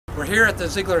We're here at the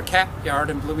Ziegler Cat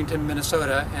Yard in Bloomington,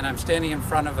 Minnesota, and I'm standing in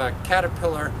front of a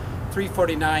Caterpillar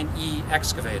 349E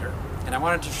excavator. And I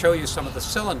wanted to show you some of the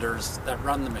cylinders that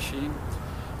run the machine.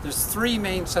 There's three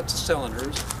main sets of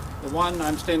cylinders. The one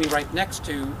I'm standing right next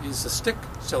to is the stick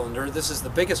cylinder. This is the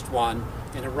biggest one,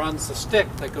 and it runs the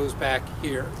stick that goes back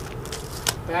here.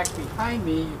 Back behind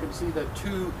me, you can see the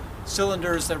two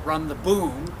cylinders that run the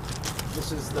boom.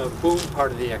 This is the boom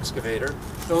part of the excavator.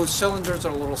 Those cylinders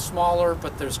are a little smaller,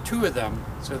 but there's two of them,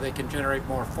 so they can generate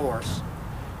more force.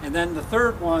 And then the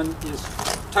third one is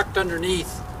tucked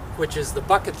underneath, which is the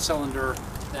bucket cylinder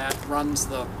that runs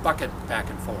the bucket back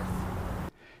and forth.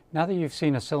 Now that you've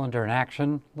seen a cylinder in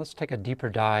action, let's take a deeper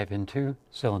dive into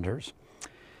cylinders.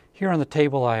 Here on the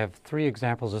table I have three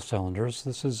examples of cylinders.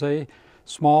 This is a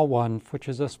small one, which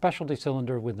is a specialty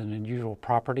cylinder with an unusual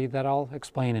property that I'll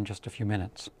explain in just a few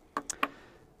minutes.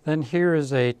 Then here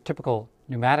is a typical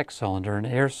pneumatic cylinder, an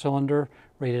air cylinder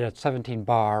rated at 17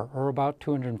 bar, or about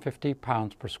 250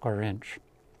 pounds per square inch.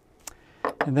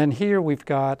 And then here we've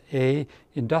got a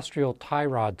industrial tie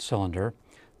rod cylinder.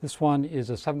 This one is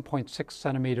a 7.6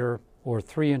 centimeter or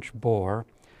 3-inch bore,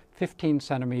 15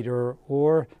 centimeter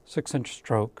or 6-inch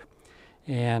stroke,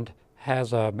 and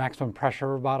has a maximum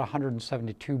pressure of about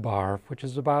 172 bar, which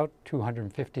is about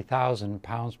 250,000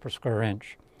 pounds per square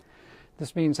inch.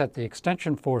 This means that the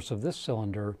extension force of this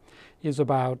cylinder is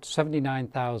about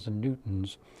 79,000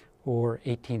 newtons, or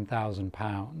 18,000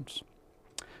 pounds.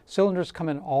 Cylinders come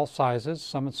in all sizes,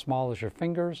 some as small as your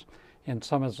fingers, and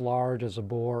some as large as a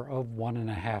bore of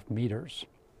 1.5 meters.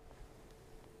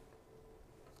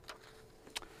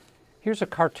 Here's a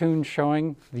cartoon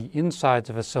showing the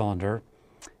insides of a cylinder,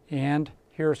 and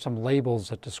here are some labels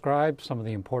that describe some of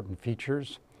the important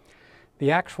features.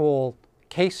 The actual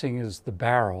casing is the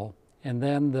barrel, and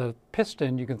then the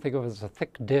piston you can think of as a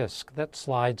thick disc that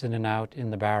slides in and out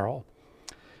in the barrel.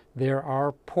 There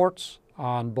are ports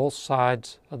on both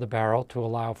sides of the barrel to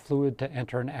allow fluid to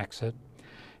enter and exit.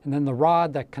 And then the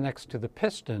rod that connects to the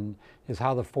piston is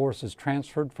how the force is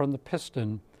transferred from the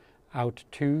piston out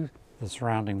to the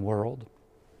surrounding world.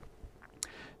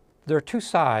 There are two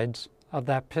sides of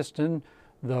that piston.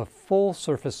 The full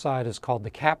surface side is called the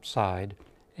cap side,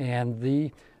 and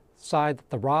the side that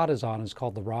the rod is on is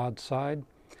called the rod side.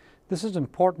 This is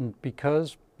important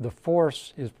because the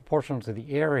force is proportional to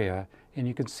the area, and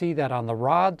you can see that on the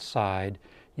rod side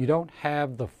you don't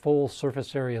have the full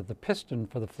surface area of the piston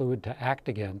for the fluid to act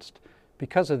against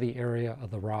because of the area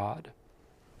of the rod.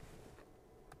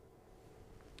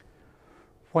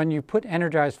 When you put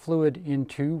energized fluid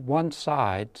into one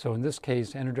side, so in this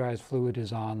case energized fluid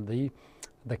is on the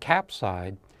cap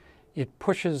side, it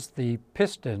pushes the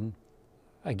piston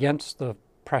against the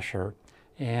pressure,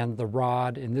 and the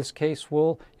rod in this case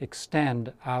will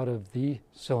extend out of the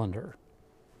cylinder.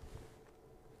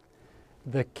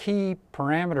 The key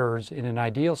parameters in an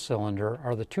ideal cylinder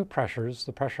are the two pressures,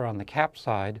 the pressure on the cap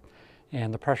side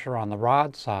and the pressure on the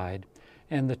rod side,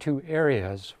 and the two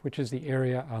areas, which is the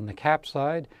area on the cap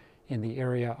side and the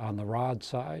area on the rod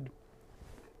side.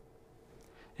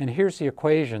 And here's the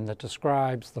equation that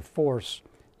describes the force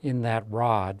in that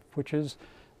rod, which is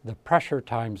the pressure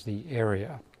times the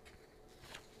area.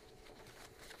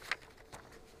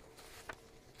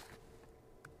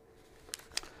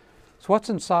 So what's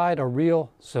inside a real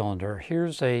cylinder?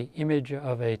 Here's an image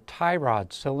of a tie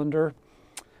rod cylinder,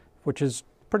 which is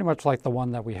pretty much like the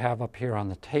one that we have up here on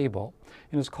the table.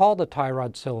 And it's called a tie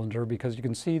rod cylinder because you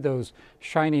can see those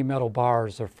shiny metal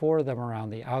bars. There are four of them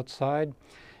around the outside,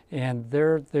 and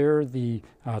they're the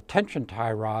tension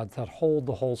tie rods that hold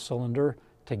the whole cylinder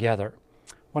together.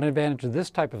 One advantage of this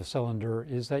type of cylinder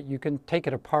is that you can take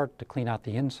it apart to clean out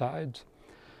the insides.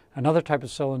 Another type of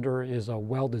cylinder is a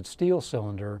welded steel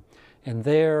cylinder, and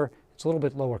there it's a little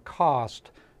bit lower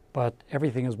cost, but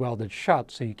everything is welded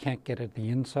shut so you can't get at the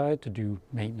inside to do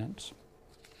maintenance.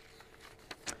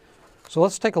 So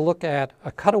let's take a look at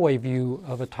a cutaway view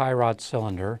of a tie rod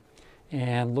cylinder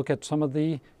and look at some of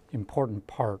the important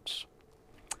parts.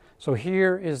 So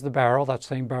here is the barrel, that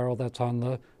same barrel that's on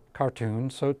the cartoon.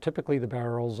 So typically the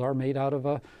barrels are made out of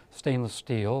a stainless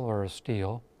steel or a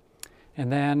steel.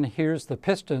 And then here's the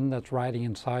piston that's riding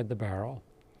inside the barrel.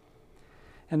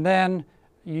 And then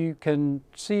you can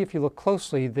see, if you look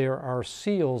closely, there are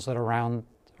seals that are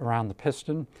around the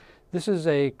piston. This is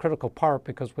a critical part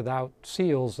because without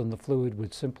seals then the fluid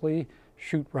would simply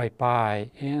shoot right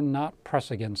by and not press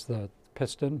against the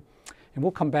piston. And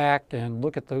we'll come back and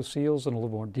look at those seals in a little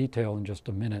more detail in just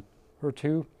a minute or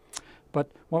two. But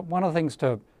one of the things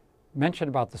to mention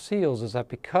about the seals is that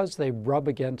because they rub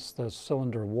against the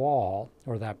cylinder wall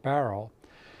or that barrel,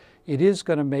 it is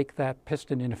going to make that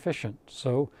piston inefficient.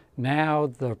 So now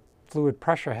the fluid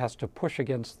pressure has to push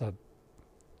against the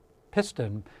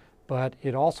piston, but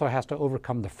it also has to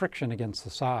overcome the friction against the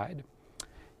side.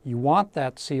 You want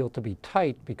that seal to be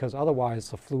tight because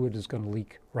otherwise the fluid is going to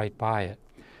leak right by it.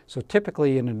 So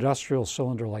typically in an industrial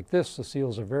cylinder like this, the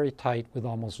seals are very tight with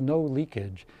almost no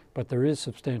leakage, but there is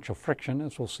substantial friction,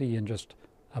 as we'll see in just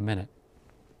a minute.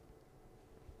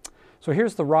 So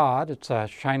here's the rod. It's a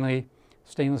shiny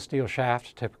stainless steel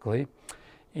shaft typically.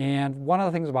 And one of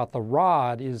the things about the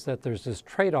rod is that there's this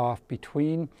trade-off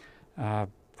between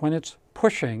when it's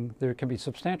pushing, there can be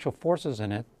substantial forces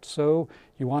in it, so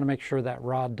you want to make sure that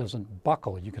rod doesn't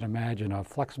buckle. You can imagine a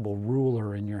flexible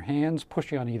ruler in your hands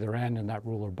pushing on either end and that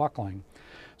ruler buckling.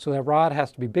 So that rod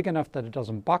has to be big enough that it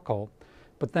doesn't buckle,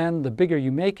 but then the bigger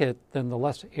you make it, then the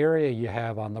less area you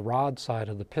have on the rod side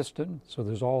of the piston, so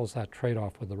there's always that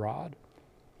trade-off with the rod.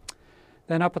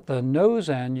 Then up at the nose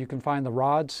end, you can find the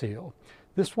rod seal.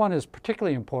 This one is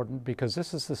particularly important because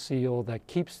this is the seal that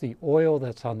keeps the oil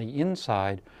that's on the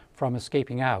inside from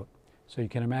escaping out. So you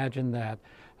can imagine that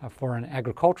for an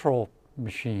agricultural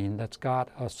machine that's got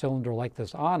a cylinder like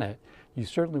this on it, you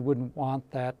certainly wouldn't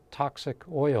want that toxic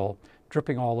oil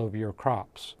dripping all over your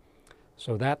crops.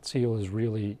 So that seal is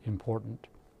really important.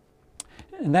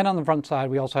 And then on the front side,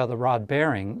 we also have the rod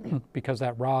bearing because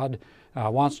that rod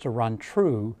wants to run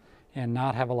true and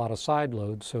not have a lot of side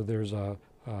loads, so there's a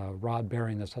rod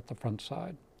bearing that's at the front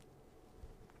side.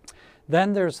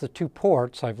 Then there's the two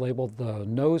ports. I've labeled the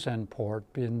nose end port,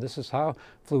 and this is how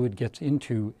fluid gets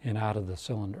into and out of the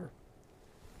cylinder.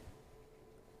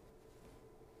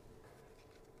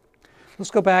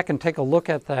 Let's go back and take a look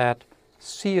at that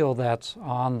seal that's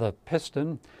on the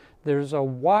piston. There's a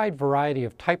wide variety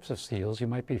of types of seals. You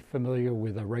might be familiar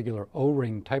with a regular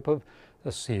O-ring type of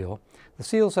a seal. The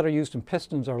seals that are used in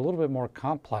pistons are a little bit more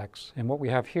complex, and what we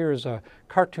have here is a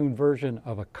cartoon version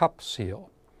of a cup seal.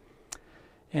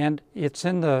 And it's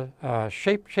in the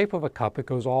shape of a cup. It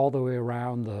goes all the way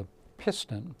around the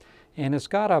piston, and it's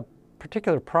got a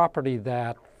particular property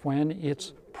that when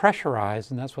it's pressurized,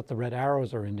 and that's what the red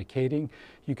arrows are indicating,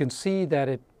 you can see that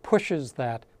it pushes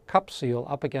that cup seal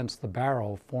up against the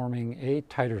barrel, forming a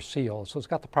tighter seal. So it's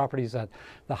got the properties that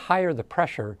the higher the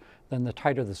pressure, then the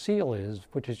tighter the seal is,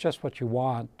 which is just what you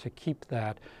want to keep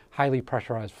that highly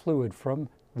pressurized fluid from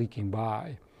leaking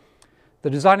by. The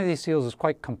design of these seals is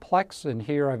quite complex, and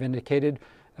here I've indicated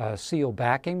seal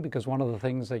backing, because one of the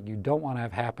things that you don't want to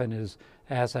have happen is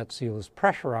as that seal is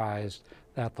pressurized,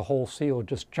 that the whole seal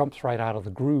just jumps right out of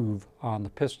the groove on the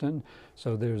piston.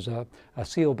 So there's a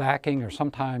seal backing, or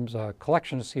sometimes a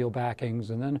collection of seal backings,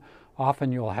 and then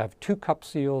often you'll have two cup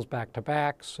seals back to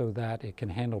back so that it can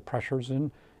handle pressures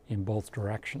in both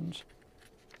directions.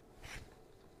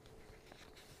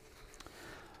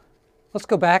 Let's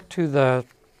go back to the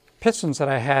pistons that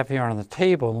I have here on the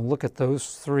table and look at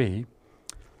those three.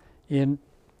 In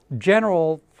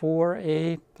general, for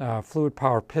a fluid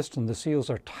power piston, the seals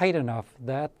are tight enough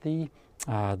that the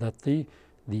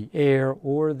air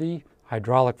or the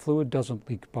hydraulic fluid doesn't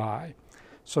leak by.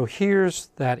 So here's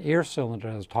that air cylinder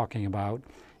I was talking about,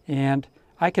 and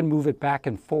I can move it back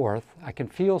and forth. I can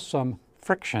feel some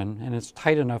friction, and it's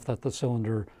tight enough that the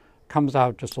cylinder comes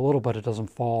out just a little, but it doesn't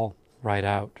fall right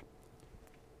out.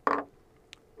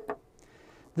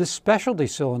 This specialty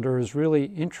cylinder is really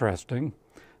interesting.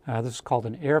 This is called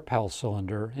an Airpel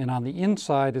cylinder, and on the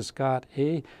inside it's got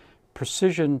a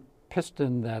precision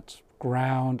piston that's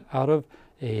ground out of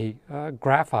a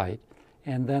graphite,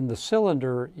 and then the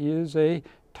cylinder is a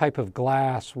type of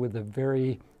glass with a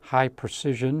very high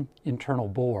precision internal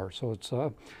bore. So it's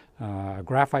a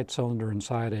graphite cylinder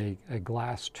inside a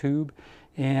glass tube,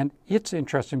 and it's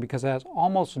interesting because it has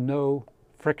almost no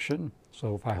friction.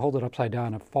 So if I hold it upside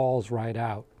down, it falls right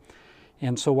out.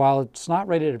 And so while it's not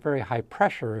rated at very high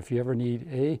pressure, if you ever need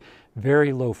a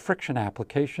very low friction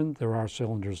application, there are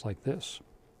cylinders like this.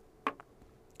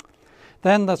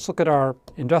 Then let's look at our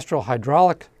industrial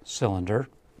hydraulic cylinder.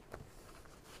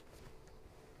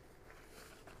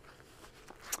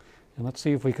 And let's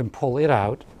see if we can pull it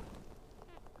out.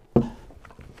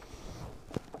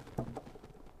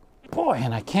 Boy,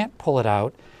 and I can't pull it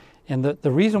out. And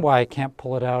the reason why I can't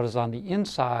pull it out is on the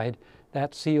inside,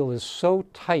 that seal is so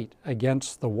tight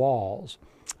against the walls.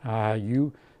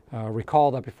 You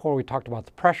recall that before we talked about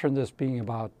the pressure in this being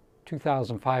about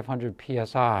 2,500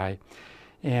 psi,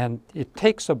 and it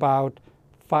takes about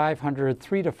 300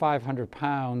 to 500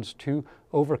 pounds to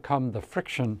overcome the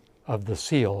friction of the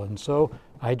seal, and so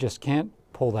I just can't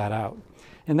pull that out.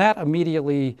 And that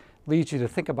immediately leads you to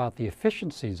think about the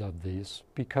efficiencies of these,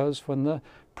 because when the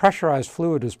pressurized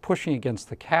fluid is pushing against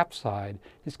the cap side,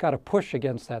 it's got to push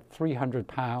against that 300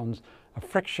 pounds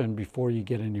friction before you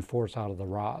get any force out of the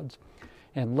rods.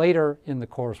 And later in the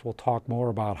course, we'll talk more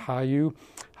about how you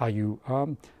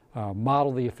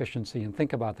model the efficiency and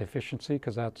think about the efficiency,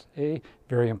 because that's a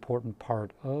very important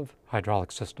part of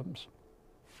hydraulic systems.